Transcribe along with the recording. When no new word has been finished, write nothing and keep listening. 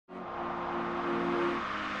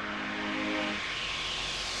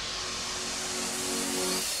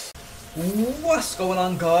What's going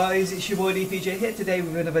on, guys? It's your boy DPJ here today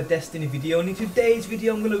with another Destiny video, and in today's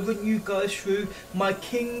video I'm going to run you guys through my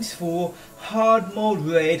Kings 4 hard mode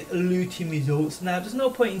raid looting results. Now there's no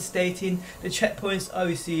point in stating the checkpoints I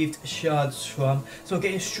received shards from, so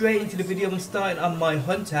getting straight into the video and starting on my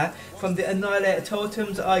hunter. From the Annihilator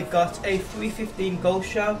totems I got a 315 gold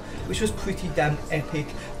shell, which was pretty damn epic.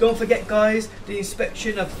 Don't forget guys, the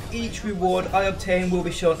inspection of each reward I obtain will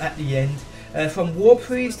be shown at the end. From War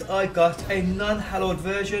Priest I got a non-hallowed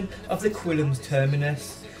version of the Quillam's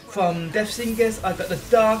Terminus. From Death Singers I got the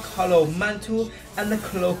Dark Hollow Mantle and the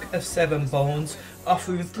Cloak of 7 Bones,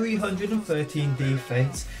 offering 313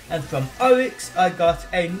 defense. And from Oryx I got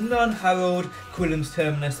a non-hallowed Quillam's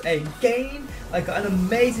Terminus again. I got an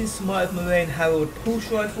amazing Smite of Merain Herald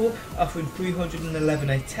Pulse Rifle, offering 311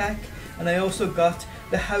 attack. And I also got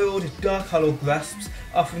the Herald Dark Hollow Grasps,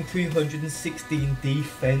 offering 316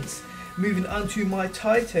 defense. Moving on to my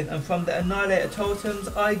Titan, and from the Annihilator totems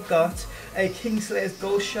I got a Kingslayer's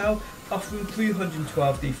Gold Shell, offering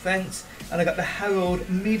 312 defense, and I got the Herald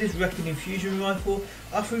Midas Reckoning Fusion Rifle,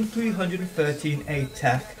 offering 313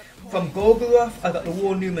 attack. From Golgoroth I got the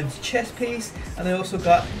War Newman's Chest Piece, and I also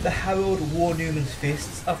got the Herald War Newman's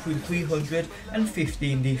Fists, offering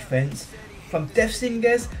 315 defense. From Death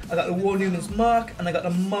Singers I got the War Newman's Mark, and I got the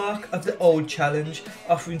Mark of the Old Challenge,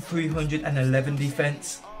 offering 311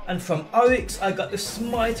 defense. And from Oryx I got the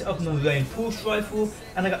Smite of Merain Pulse Rifle,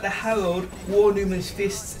 and I got the Herald War Newman's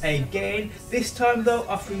Fists again, this time though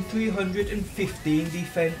offering 315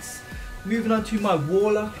 defense. Moving on to my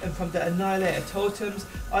Warlock, and from the Annihilator totems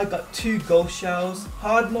I got 2 gold shells,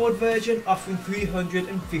 hard mode version offering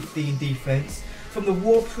 315 defense. From the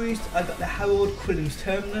War Priest I got the Herald Quillam's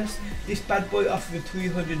Terminus, this bad boy offering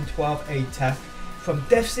 312 attack. From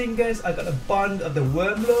Death Singers I got the Bond of the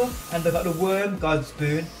Wormlore, and I got the Worm God's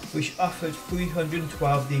Boon, which offered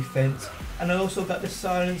 312 defense. And I also got the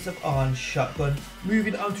Silence of Arn shotgun.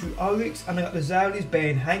 Moving on to Oryx, and I got the Zauli's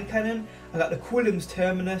Bane hand cannon, I got the Quillam's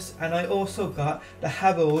Terminus, and I also got the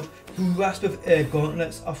Herald Grasp of Air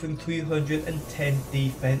Gauntlets, offering 310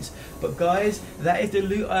 defense. But guys, that is the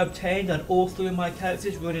loot I obtained on all 3 of my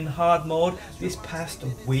characters running hard mode this past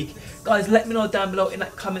week. Guys, let me know down below in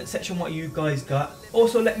that comment section what you guys got.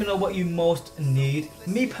 Also let me know what you most need.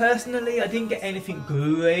 Me personally, I didn't get anything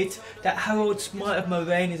great. That Herald Smite of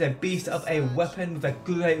Merain is a beast of a weapon with a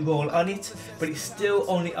great roll on it, but it still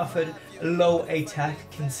only offered low attack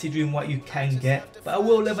considering what you can get. But I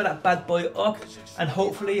will level that bad boy up, and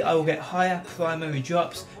hopefully I will get higher primary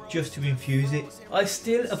drops just to infuse it. I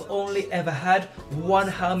still have only ever had 1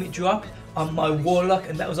 helmet drop on my Warlock,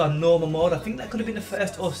 and that was on normal mode. I think that could have been the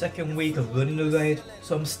first or second week of running the raid,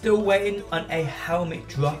 so I'm still waiting on a helmet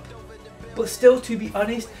drop. But still, to be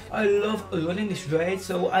honest, I love running this raid,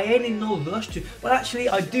 so I ain't in no rush to. Well, actually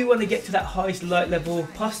I do want to get to that highest light level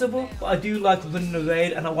possible, but I do like running the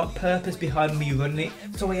raid and I want purpose behind me running it,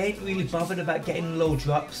 so I ain't really bothered about getting low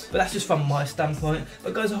drops. But that's just from my standpoint.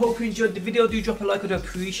 But guys, I hope you enjoyed the video. Do drop a like, I do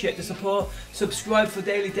appreciate the support. Subscribe for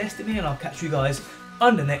daily Destiny, and I'll catch you guys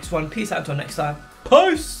on the next one. Peace out until next time.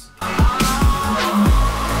 Peace!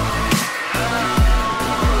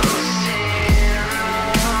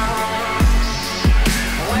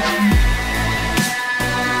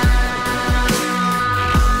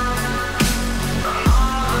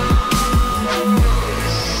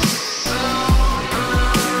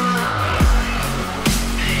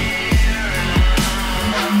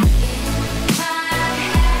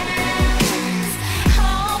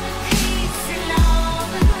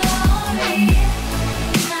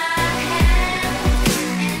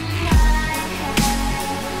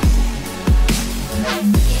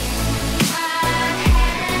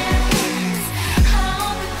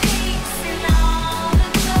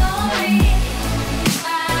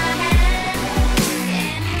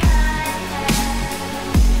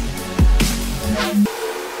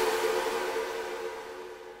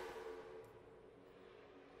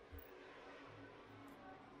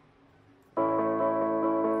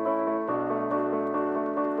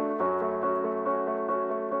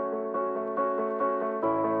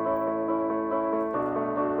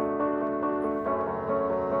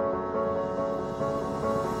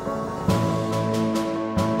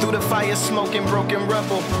 Through the fire, smoking broken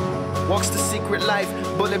rubble, walks the secret life,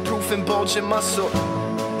 bulletproof and bulging muscle,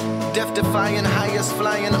 death-defying, highest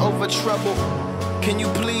flying over trouble. Can you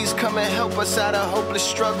please come and help us out of hopeless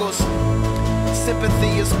struggles?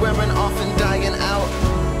 Sympathy is wearing off and dying out,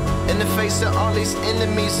 in the face of all these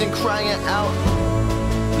enemies and crying out.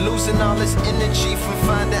 Losing all its energy from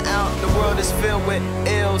finding out the world is filled with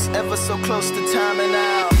ills, ever so close to timing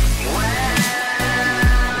out.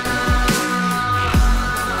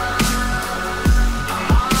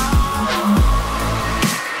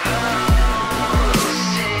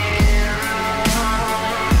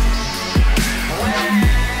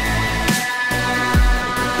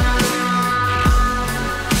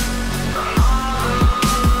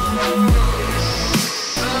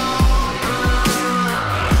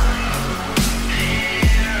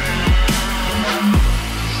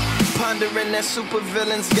 wondering that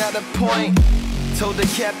supervillains got a point. Told the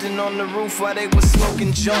captain on the roof while they were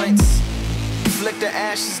smoking joints. Flicked the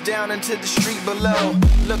ashes down into the street below.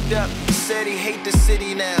 Looked up, said he hate the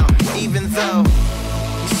city now, even though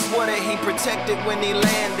he swore that he protected when he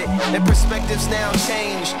landed. Their perspectives now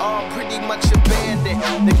changed, all pretty much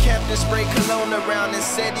abandoned. The captain sprayed cologne around and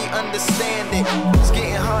said he understand it. It's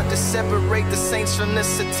getting hard to separate the saints from the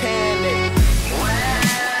satanic.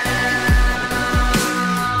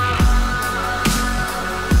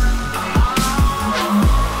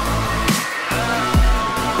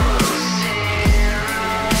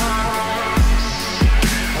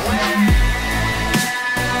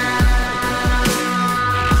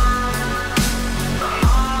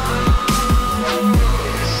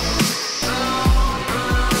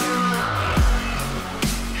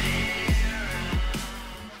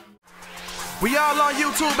 We all on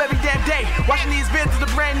YouTube every damn day, watching these vids of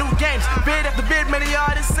the brand new games. Vid after vid, many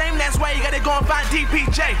are the same, that's why you gotta go and find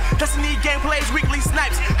DPJ. Destiny gameplays, weekly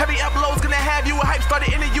snipes, heavy uploads gonna have you a hype.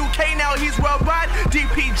 Started in the UK, now he's worldwide.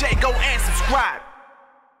 DPJ, go and subscribe.